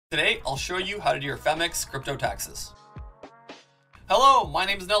Today, I'll show you how to do your Phemex crypto taxes. Hello, my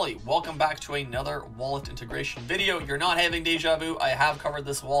name is Nelly. Welcome back to another wallet integration video. You're not having deja vu. I have covered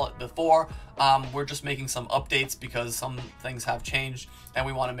this wallet before. We're just making some updates because some things have changed and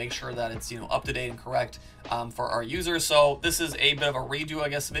we want to make sure that it's up to date and correct for our users. So this is a bit of a redo, I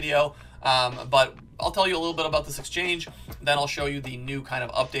guess, video. But I'll tell you a little bit about this exchange, then I'll show you the new kind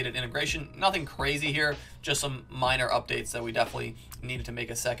of updated integration. Nothing crazy here, just some minor updates that we definitely needed to make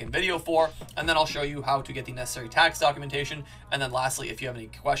a second video for, and then I'll show you how to get the necessary tax documentation, and then lastly, if you have any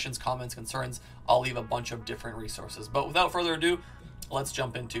questions, comments, concerns, I'll leave a bunch of different resources. But without further ado, let's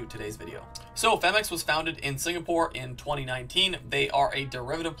jump into today's video. So Phemex was founded in Singapore in 2019. They are a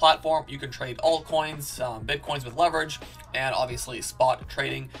derivative platform. You can trade altcoins, Bitcoins with leverage, and obviously spot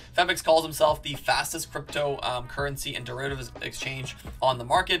trading. Phemex calls himself the fastest crypto currency and derivatives exchange on the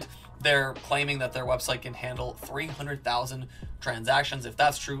market. They're claiming that their website can handle 300,000 transactions. If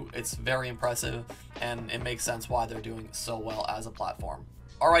that's true, it's very impressive, and it makes sense why they're doing so well as a platform.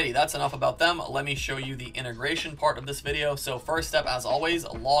 Alrighty, that's enough about them. Let me show you the integration part of this video. So first step, as always,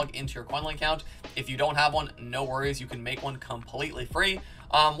 log into your Koinly account. If you don't have one, no worries, you can make one completely free.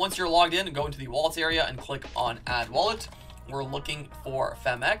 Once you're logged in, go into the wallets area and click on add wallet. We're looking for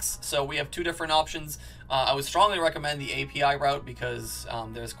Phemex. So we have two different options. I would strongly recommend the API route because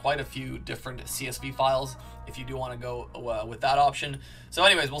there's quite a few different CSV files if you do want to go with that option. So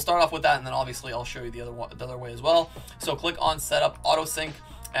anyways, we'll start off with that, and then obviously I'll show you the other way as well. So click on setup auto sync,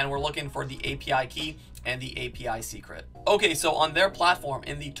 and we're looking for the API key and the API secret. Okay, so on their platform,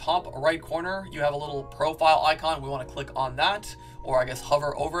 in the top right corner, you have a little profile icon. We want to click on that, or I guess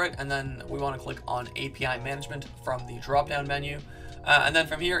hover over it, and then we want to click on API management from the drop-down menu. And then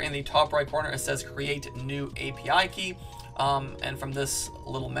from here in the top right corner, it says create new API key. And from this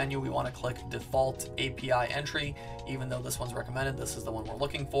little menu, we want to click default API entry. Even though this one's recommended, this is the one we're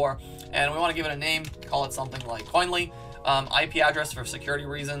looking for. And we want to give it a name, call it something like Koinly. IP address for security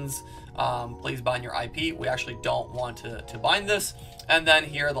reasons. Please bind your IP. We actually don't want to bind this. And then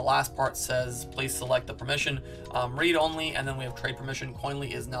here, the last part says, please select the permission, read only, and then we have trade permission.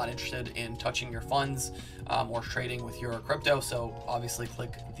 Koinly is not interested in touching your funds or trading with your crypto. So obviously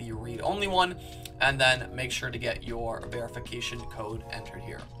click the read only one, and then make sure to get your verification code entered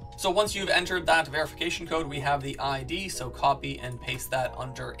here. So once you've entered that verification code, we have the ID, so copy and paste that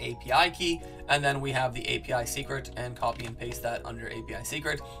under API key, and then we have the API secret, and copy and paste that under API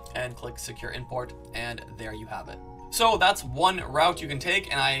secret, and click secure import, and there you have it. So that's one route you can take,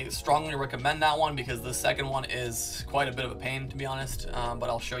 and I strongly recommend that one because the second one is quite a bit of a pain, to be honest, but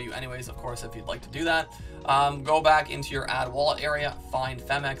I'll show you anyways, of course, if you'd like to do that. Go back into your add wallet area, find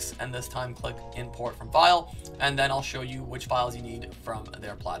Phemex, and this time click import from file, and then I'll show you which files you need from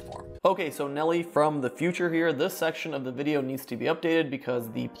their platform. Okay, so Nelly from the future here, this section of the video needs to be updated because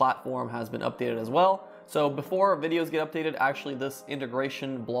the platform has been updated as well. So before videos get updated, actually this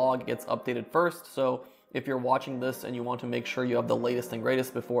integration blog gets updated first. So if you're watching this and you want to make sure you have the latest and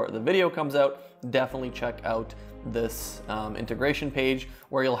greatest before the video comes out, definitely check out this integration page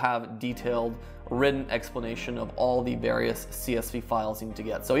where you'll have detailed written explanation of all the various CSV files you need to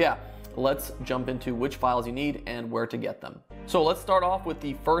get. So yeah, let's jump into which files you need and where to get them. So let's start off with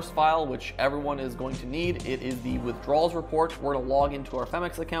the first file, which everyone is going to need. It is the withdrawals report. We're going to log into our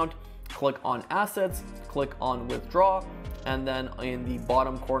Phemex account, click on assets, click on withdraw, and then in the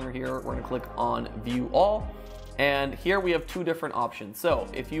bottom corner here, we're going to click on view all. And here we have two different options. So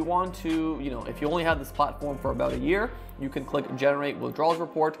if you want to, if you only have this platform for about a year, you can click generate withdrawals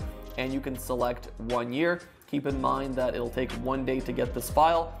report and you can select 1 year. Keep in mind that it'll take 1 day to get this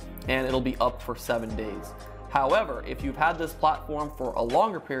file and it'll be up for 7 days. However, if you've had this platform for a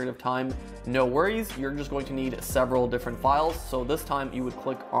longer period of time, no worries, you're just going to need several different files. So this time you would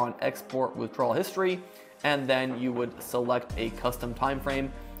click on export withdrawal history, and then you would select a custom time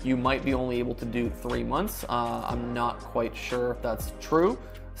frame. You might be only able to do 3 months. I'm not quite sure if that's true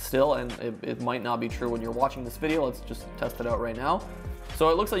still, and it might not be true when you're watching this video. Let's just test it out right now. So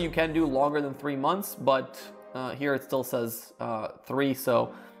it looks like you can do longer than 3 months, but here it still says 3,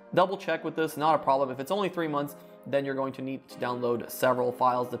 so double check with this, not a problem. If it's only 3 months, then you're going to need to download several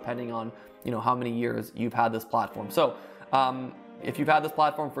files depending on how many years you've had this platform. So if you've had this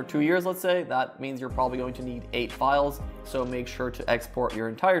platform for 2 years, let's say, that means you're probably going to need 8 files. So make sure to export your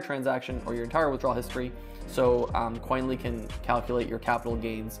entire transaction or your entire withdrawal history so Koinly can calculate your capital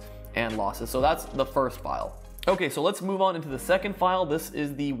gains and losses. So that's the first file. Okay, so let's move on into the second file. This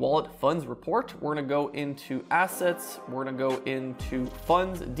is the wallet funds report. We're gonna go into assets, we're gonna go into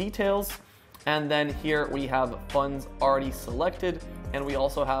funds details, and then here we have funds already selected. and we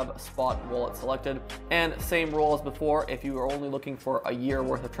also have spot wallet selected. And same rule as before, if you are only looking for a year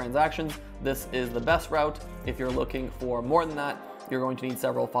worth of transactions, this is the best route. If you're looking for more than that, you're going to need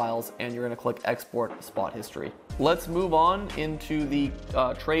several files, and you're going to click export spot history. Let's move on into the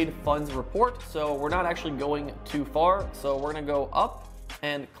trade funds report. So we're not actually going too far. So we're going to go up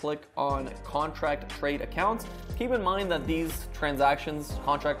and click on contract trade accounts. Keep in mind that these transactions,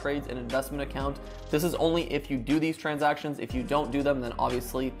 contract trades, and investment account, this is only if you do these transactions. If you don't do them, then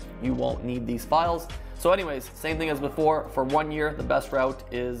obviously you won't need these files. So anyways, same thing as before. For 1 year, the best route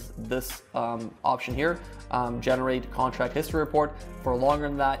is this option here, generate contract history report. For longer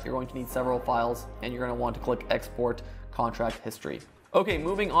than that, you're going to need several files, and you're going to want to click export contract history. Okay,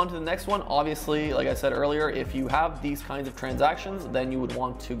 moving on to the next one. Obviously, like I said earlier, if you have these kinds of transactions, then you would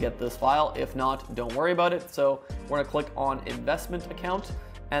want to get this file. If not, don't worry about it. So we're gonna click on investment account,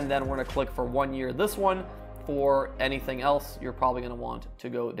 and then we're gonna click for 1 year this one. For anything else, you're probably gonna want to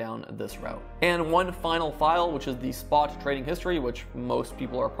go down this route. And one final file, which is the spot trading history, which most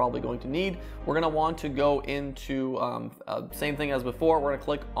people are probably going to need. We're gonna want to go into, same thing as before, we're gonna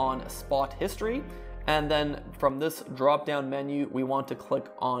click on spot history. And then from this drop-down menu, we want to click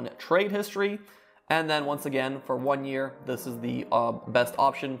on trade history. And then once again, for 1 year, this is the best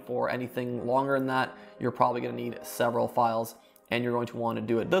option. For anything longer than that, you're probably gonna need several files, and you're going to want to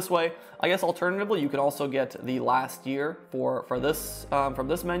do it this way. I guess alternatively, you can also get the last year for this from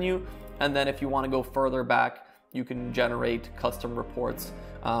this menu. And then if you want to go further back, you can generate custom reports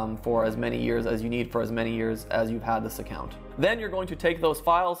for as many years as you need, for as many years as you've had this account. Then you're going to take those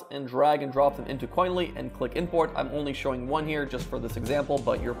files and drag and drop them into Koinly and click import. I'm only showing one here just for this example,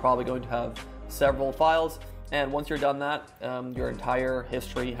 but you're probably going to have several files. And once you're done that, your entire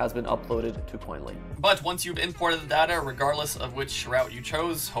history has been uploaded to Koinly. But once you've imported the data, regardless of which route you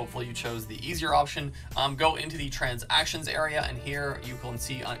chose, hopefully you chose the easier option, go into the transactions area, and here you can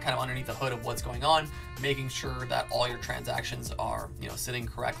see kind of underneath the hood of what's going on, making sure that all your transactions are sitting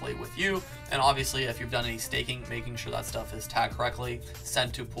correctly with you. And obviously, if you've done any staking, making sure that stuff is tagged correctly,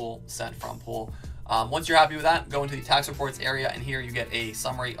 sent to pool, sent from pool. Once you're happy with that, go into the tax reports area, and here you get a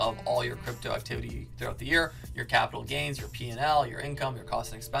summary of all your crypto activity throughout the year, your capital gains, your P&L, your income, your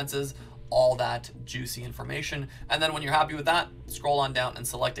costs and expenses, all that juicy information. And then when you're happy with that, scroll on down and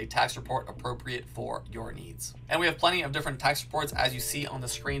select a tax report appropriate for your needs. And we have plenty of different tax reports as you see on the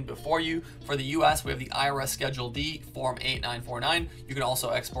screen before you. For the US, we have the IRS Schedule D, Form 8949. You can also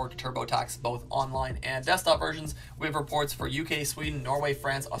export to TurboTax both online and desktop versions. We have reports for UK, Sweden, Norway,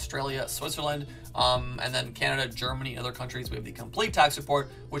 France, Australia, Switzerland, and then Canada, Germany, and other countries. We have the complete tax report,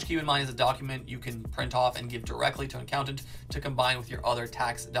 which keep in mind is a document you can print off and give directly to an accountant to combine with your other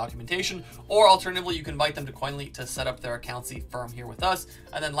tax documentation. Or alternatively, you can invite them to Koinly to set up their accountancy firm here with us.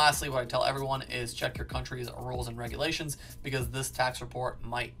 And then lastly, what I tell everyone is check your country's rules and regulations, because this tax report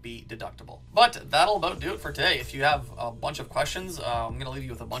might be deductible. But that'll about do it for today. If you have a bunch of questions, I'm going to leave you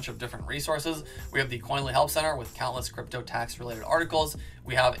with a bunch of different resources. We have the Koinly Help Center with countless crypto tax related articles.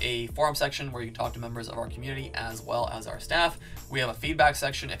 We have a forum section where you can talk to members of our community as well as our staff. We have a feedback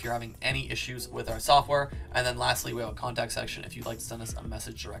section if you're having any issues with our software. And then lastly, we have a contact section if you'd like to send us a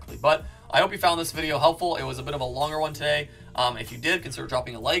message directly. But I hope you found this video helpful. It was a bit of a longer one today. If you did, consider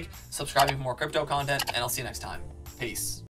dropping a like, subscribing for more crypto content, and I'll see you next time. Peace.